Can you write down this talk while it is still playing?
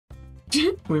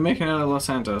We make it out of Los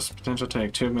Santos. Potential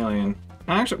take 2 million.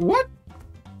 Actually, what?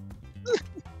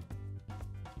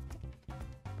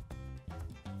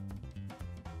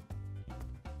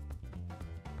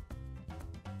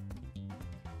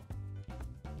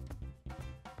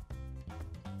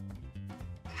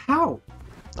 How?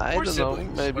 I don't know,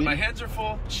 maybe. When my hands are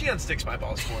full, she unsticks my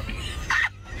balls for me.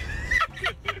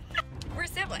 We're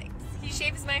siblings. He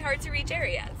shaves my hard-to-reach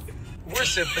areas. We're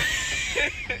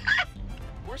siblings.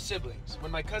 We're siblings.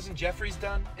 When my cousin Jeffrey's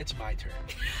done, it's my turn.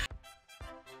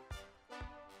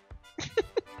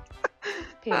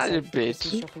 You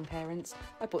bitch. Shopping parents.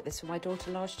 I bought this for my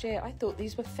daughter last year. I thought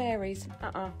these were fairies.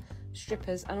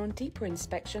 Strippers. And on deeper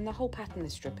inspection, the whole pattern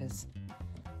is strippers.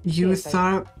 You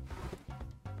thought...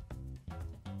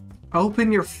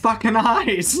 Open your fucking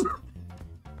eyes!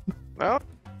 Well...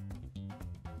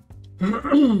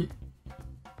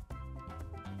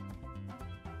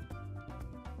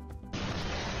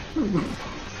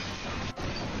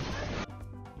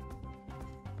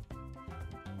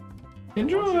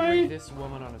 Enjoy! Rate this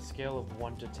woman on a scale of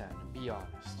 1 to 10. Be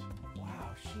honest. Wow,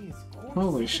 she is gorgeous.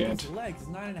 Holy shit. Those legs,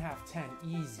 9.5, 10,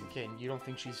 easy. Okay, you don't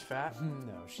think she's fat?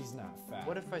 No, she's not fat.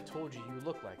 What if I told you you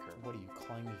look like her? What, are you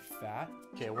calling me fat?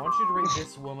 Okay, I want you to rate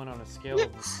this woman on a scale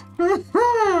of...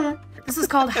 This is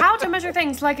called How to Measure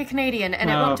Things Like a Canadian, and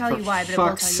it won't tell you why, but it will tell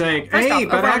you. Fuck's sake. First Hey, off,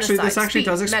 but over on actually, the this side, actually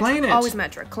speed, does explain metric, it. Always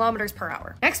metric, kilometers per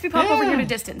hour. Next, we pop over here to Yeah.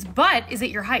 distance, but is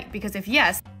it your height? Because if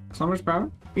yes, Kilometers per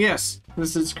hour? Yes,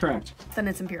 this is correct. then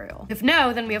it's imperial. If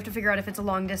no, then we have to figure out if it's a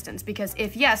long distance, because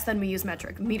if yes, then we use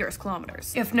metric, meters,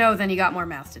 kilometers. If no, then you got more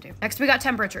math to do. Next, we got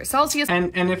temperature, Celsius.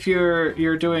 And if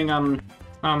you're doing oh,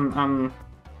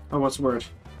 what's the word?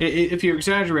 If you're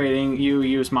exaggerating, you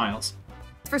use miles.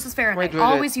 Versus Fahrenheit. Wait.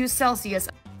 Always use Celsius.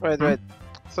 Wait.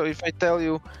 So if I tell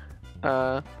you,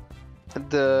 the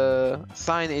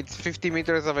sign it's 50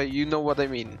 meters away, you know what I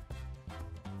mean.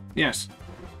 Yes.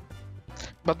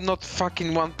 But not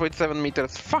fucking 1.7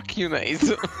 meters. Fuck you,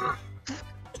 Naze.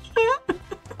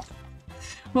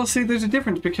 Well, see, there's a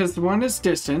difference because one is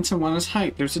distance and one is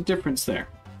height. There's a difference there.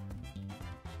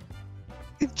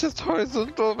 It's just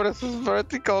horizontal versus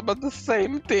vertical, but the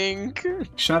same thing.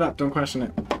 Shut up, don't question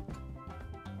it.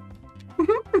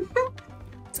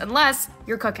 Unless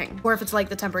you're cooking, or if it's like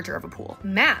the temperature of a pool.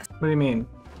 Math. What do you mean?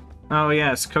 Oh,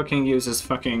 yes, cooking uses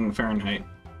fucking Fahrenheit.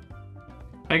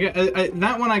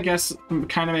 That one, I guess,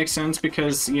 kind of makes sense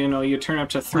because, you know, you turn up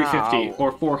to 350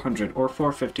 or 400 or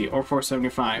 450 or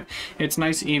 475. It's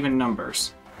nice even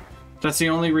numbers. That's the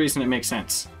only reason it makes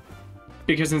sense.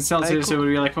 Because in Celsius, it would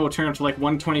be like, oh, turn up to like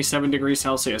 127 degrees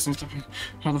Celsius. And stuff.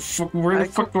 How the fuck, where the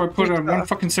fuck do I put it on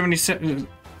 177?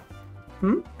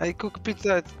 I cook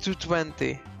pizza at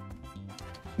 220.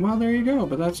 Well, there you go,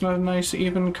 but that's not a nice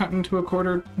even cut into a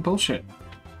quarter bullshit.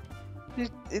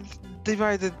 It's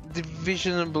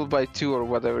divisionable by 2 or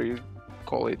whatever you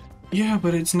call it. Yeah,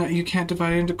 but it's not. You can't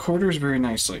divide it into quarters very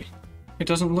nicely. It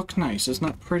doesn't look nice. It's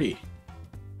not pretty.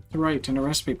 To write in a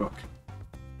recipe book.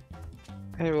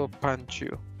 I will punch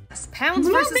you. Pounds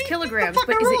versus kilograms,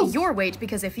 but is it your weight?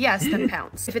 Because if yes, then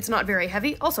pounds. If it's not very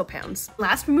heavy, also pounds.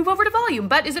 Last, we move over to volume,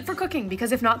 but is it for cooking?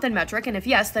 Because if not, then metric, and if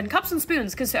yes, then cups and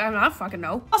spoons, because I don't fucking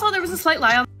know. Also, there was a slight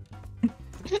lie on...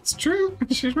 It's true.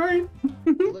 She's right.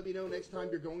 Let me know next time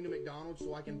you're going to McDonald's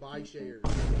so I can buy shares.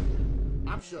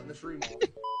 I'm shutting the stream off.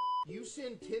 You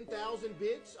send 10,000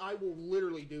 bits, I will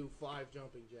literally do 5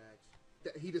 jumping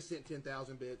jacks. He just sent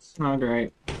 10,000 bits. Oh,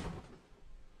 great.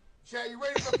 Chat, you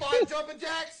ready for 5 jumping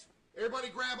jacks? Everybody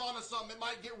grab onto something. It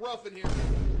might get rough in here.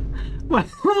 Well,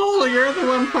 you're the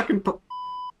one fucking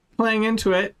playing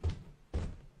into it.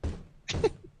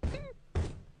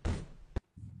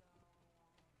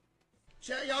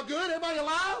 Chat, y'all good? Everybody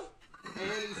alive?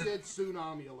 And he said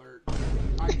tsunami alert.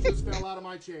 I just fell out of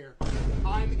my chair.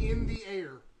 I'm in the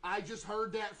air. I just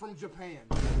heard that from Japan.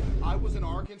 I was in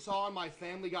Arkansas and my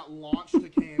family got launched to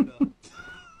Canada.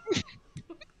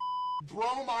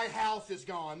 Bro, my house is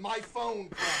gone. My phone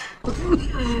cracked.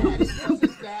 It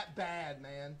wasn't that bad,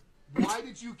 man. Why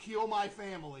did you kill my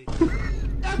family?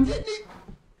 I didn't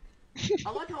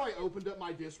I like how I opened up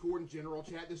my Discord and general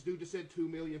chat. This dude just said 2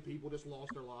 million people just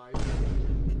lost their lives.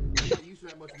 I'm not used to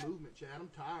that much movement, chat. I'm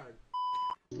tired.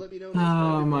 Let me know.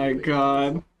 Oh my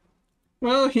god.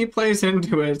 Well, he plays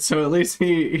into it, so at least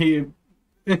he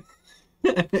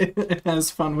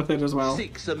has fun with it as well.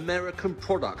 6 American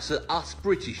products that us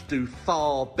British do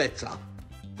far better.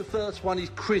 The first one is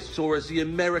crisps, or as the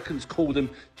Americans call them,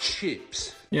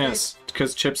 chips. Yes,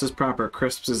 because chips is proper.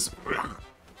 Crisps is...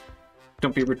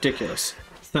 Don't be ridiculous.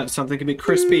 Something can be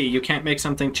crispy. You can't make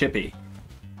something chippy.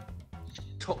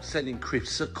 Top selling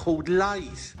crisps are called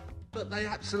Lay's. But they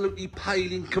absolutely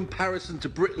pale in comparison to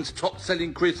Britain's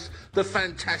top-selling crisps, the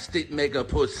fantastic Mega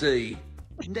Pussy.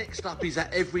 Next up is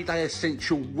that everyday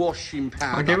essential washing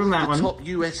powder. I'll give him that the one. top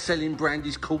US selling brand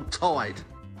is called Tide.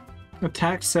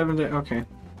 Attack 7 to... Okay.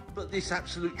 But this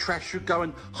absolute trash should go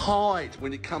and hide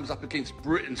when it comes up against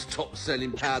Britain's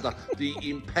top-selling powder, the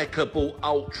impeccable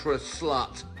Ultra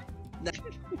Slut. Now...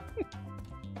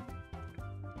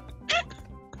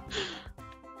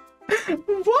 What in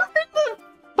the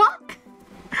fuck?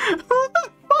 Who the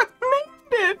fuck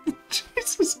named it?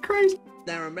 Jesus Christ.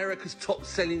 Now, America's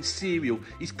top-selling cereal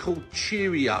is called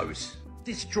Cheerios.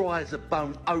 This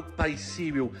dry-as-a-bone oat-based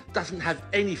cereal doesn't have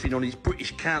anything on its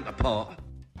British counterpart.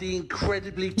 The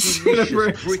incredibly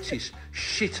delicious British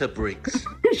Shitterbricks.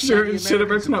 Sure,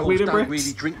 Shitterbricks, not Weetabix. Weetabix. Don't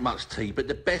really drink much tea, but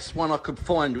the best one I could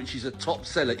find, which is a top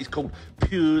seller, is called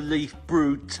Pure Leaf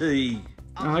Brewed Tea.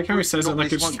 I like how he says it like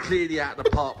this it's one clearly out of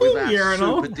the park with our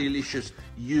urinal. super delicious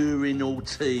urinal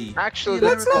tea. Actually,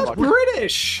 That's not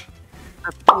British.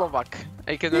 Slovak.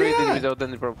 I can read it without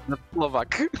any problem.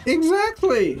 Slovak.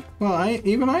 Exactly. Well,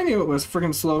 even I knew it was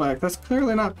freaking Slovak. That's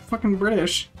clearly not fucking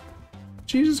British.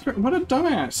 Jesus Christ, what a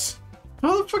dumbass.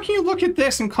 How the fuck can you look at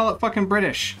this and call it fucking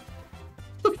British?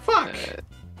 What the fuck?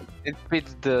 It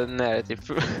fits the narrative.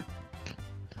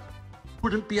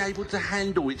 Wouldn't be able to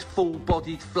handle its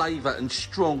full-bodied flavour and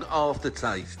strong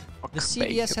aftertaste. The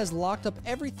CVS has locked up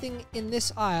everything in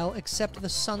this aisle except the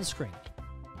sunscreen.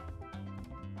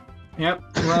 Yep,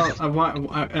 well, I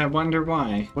wonder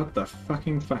why. What the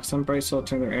fucking fuck? Some bright soul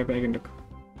turned their airbag into...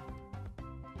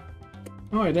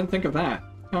 Oh, I didn't think of that.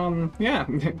 Yeah,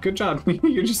 good job.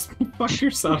 You just fucked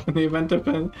yourself in the event of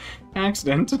an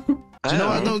accident. Do you know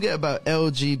what I don't get about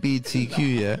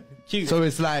LGBTQ, yeah? So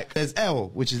it's like, there's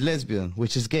L, which is lesbian,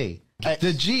 which is gay.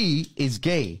 The G is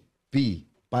gay. B,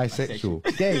 bisexual.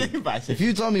 Gay. If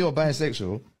you tell me you're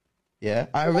bisexual, yeah,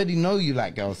 I already know you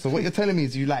like girls. So what you're telling me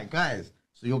is you like guys.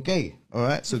 So you're gay,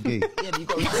 alright? So gay.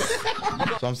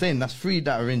 So I'm saying that's 3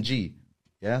 that are in G.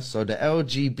 Yeah, so the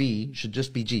LGB should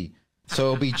just be G. So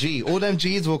it'll be G. All them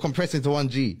G's will compress into one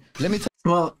G. Let me tell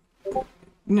you. Well,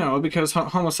 no, because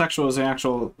homosexual is the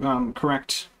actual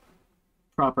correct,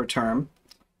 proper term.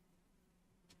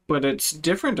 But it's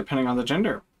different depending on the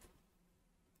gender.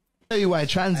 Tell you why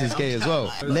trans is gay as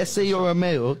well. Let's say you're a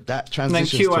male that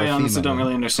transitions Q, to a I female. honestly don't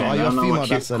really understand. So are you I a don't know female what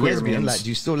that's a queer lesbian? means. Like, do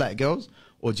you still like girls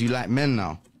or do you like men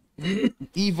now?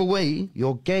 Either way,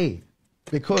 you're gay.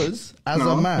 Because as No,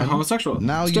 a man, I'm homosexual.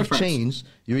 now It's you've different. changed.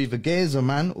 You're either gay as a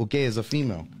man or gay as a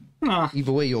female. Nah.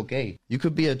 Either way, you're gay. You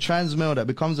could be a trans male that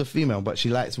becomes a female, but she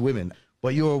likes women.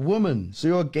 But you're a woman, so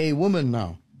you're a gay woman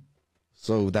now.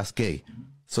 So that's gay.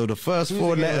 So the first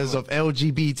 4 letters of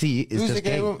LGBT is just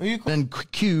gay. Then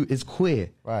Q is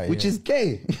queer, which is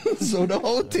gay. So the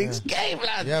whole thing's gay,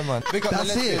 man. Yeah, man. Pick up the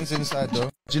That's lesbians it. inside, though.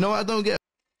 Do you know what I don't get?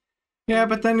 Yeah,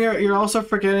 but then you're also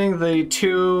forgetting the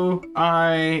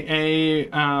 2IA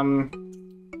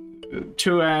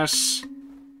 2S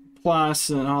plus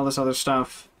and all this other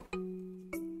stuff.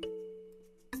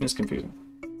 It's confusing.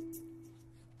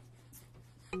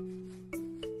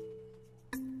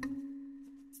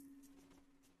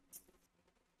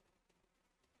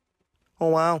 Oh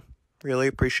wow, really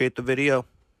appreciate the video.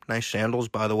 Nice sandals,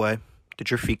 by the way. Did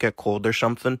your feet get cold or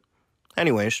something?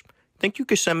 Anyways, think you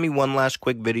could send me one last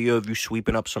quick video of you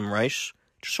sweeping up some rice?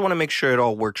 Just want to make sure it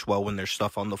all works well when there's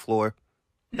stuff on the floor.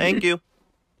 Thank you.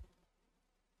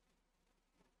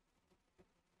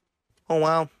 Oh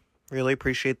wow, really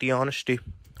appreciate the honesty.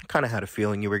 I kind of had a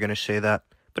feeling you were going to say that.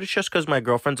 But it's just because my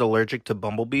girlfriend's allergic to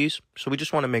bumblebees, so we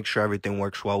just want to make sure everything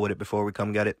works well with it before we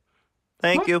come get it.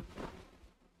 Thank you.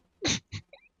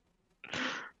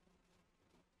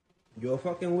 You're a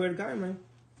fucking weird guy, man.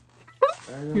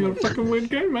 You're a fucking weird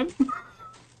guy, man.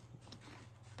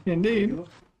 Indeed.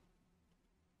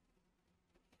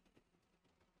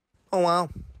 Oh wow,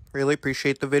 really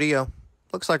appreciate the video.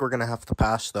 Looks like we're gonna have to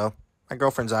pass though. My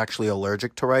girlfriend's actually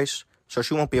allergic to rice, so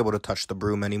she won't be able to touch the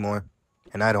broom anymore.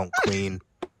 And I don't clean.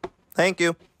 Thank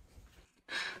you.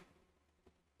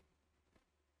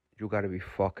 You gotta be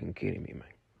fucking kidding me, man.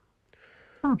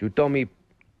 You told me,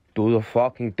 do the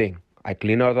fucking thing. I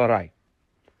clean it all right.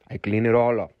 I clean it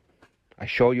all up. I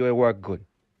show you it worked good.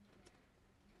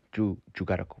 You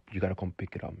gotta come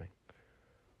pick it up, man.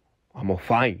 I'm gonna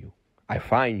find you. I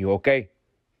find you, okay?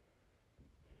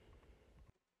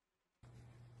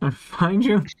 I find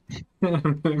you.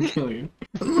 I'm gonna kill you.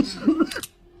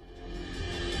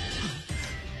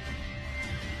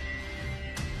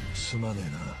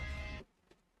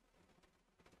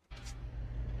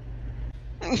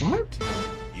 What?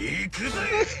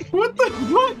 What the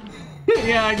what?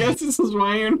 Yeah, I guess this is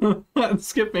why you're not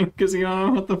skipping, because you don't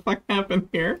know what the fuck happened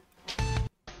here.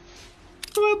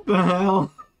 What the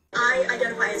hell? I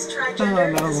identify as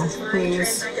transgender. Oh, no, This is my please.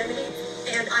 trans identity,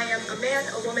 and I am a man,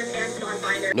 a woman, and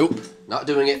non-binary. Nope, not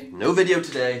doing it. No video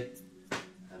today.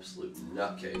 Absolute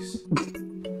nutcase.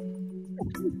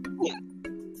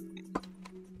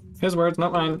 His words,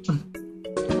 not mine.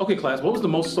 Okay, class, what was the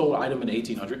most sold item in the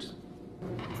 1800s?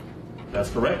 That's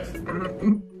correct.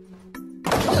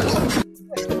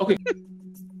 Okay.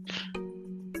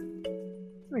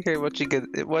 Okay, watch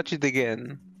it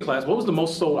again. Class, what was the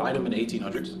most sold item in the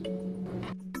 1800s?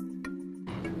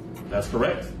 That's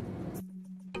correct.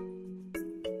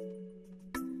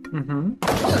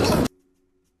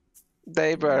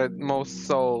 They were most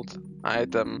sold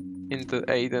item in the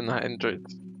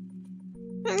 1800s.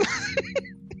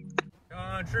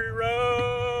 Country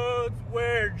roads,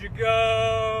 where'd you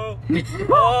go?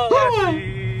 All I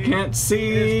see Can't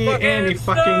see is any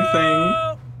fucking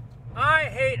thing. I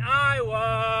hate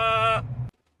Iowa.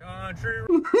 Country.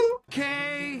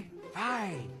 Okay,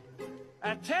 fine.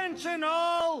 Attention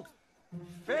all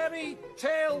fairy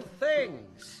tale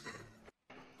things.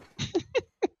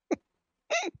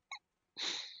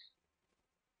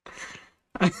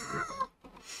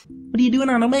 What are you doing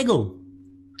on Omegle?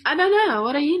 I don't know.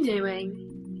 What are you doing?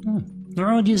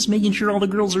 Oh, just making sure all the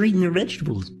girls are eating their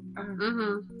vegetables.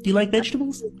 Do you like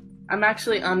vegetables? I'm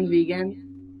actually vegan.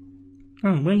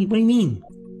 Oh, what do you mean?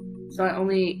 So I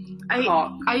only I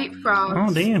eat frogs.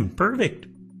 Oh, damn, perfect.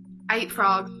 I eat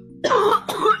frogs.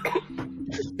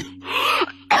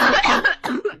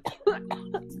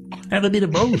 Have a bit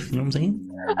of both, you know what I'm saying?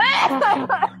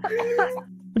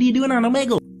 What are you doing on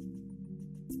Omegle?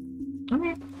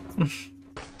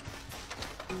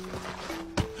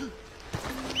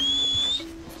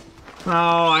 Oh,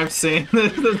 I've seen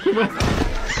this.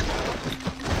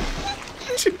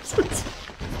 Jesus.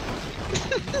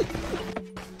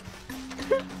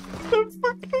 The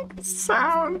fucking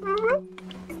sound of it.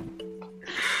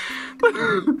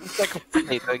 It's like a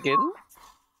plate again.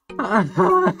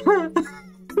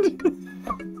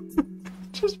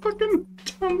 Just fucking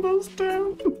tumbles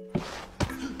down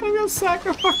like a sack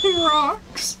of fucking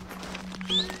rocks.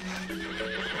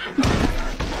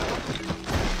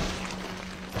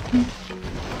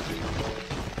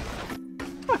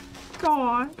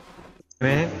 God.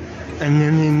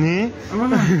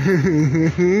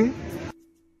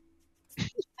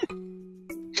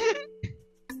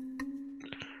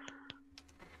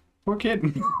 Poor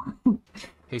kid.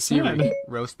 Hey Siri,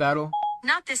 roast battle?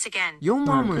 Not this again. Your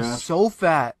mom Oh, was God. so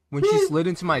fat. When she slid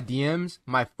into my DMs,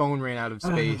 my phone ran out of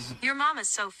space. Your mom is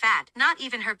so fat, not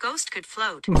even her ghost could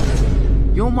float.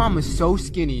 Your mom is so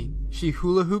skinny. She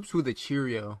hula hoops with a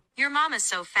Cheerio. Your mom is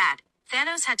so fat,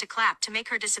 Thanos had to clap to make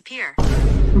her disappear.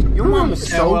 Your mom is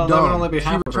Yeah, so well, that would dumb. only be She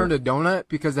half of returned a donut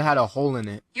because it had a hole in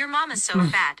it. Your mom is so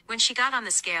fat, when she got on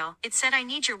the scale, it said I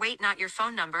need your weight, not your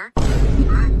phone number.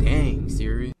 Dang,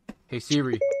 Siri. Hey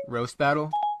Siri, roast battle?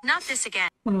 Not this again.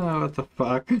 Oh, what the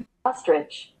fuck?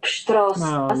 Ostrich, pštros,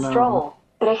 Oh, a no. stroll,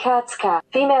 prechádzka,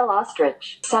 female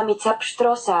ostrich, samica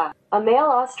pštrosa, a male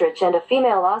ostrich and a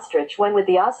female ostrich went with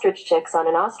the ostrich chicks on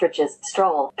an ostrich's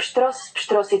stroll. Pštros,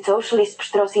 pštrosico šli s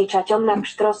pštrosíčaťom na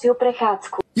pštrosiu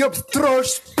prechádzku.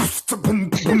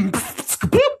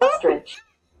 Ostrich.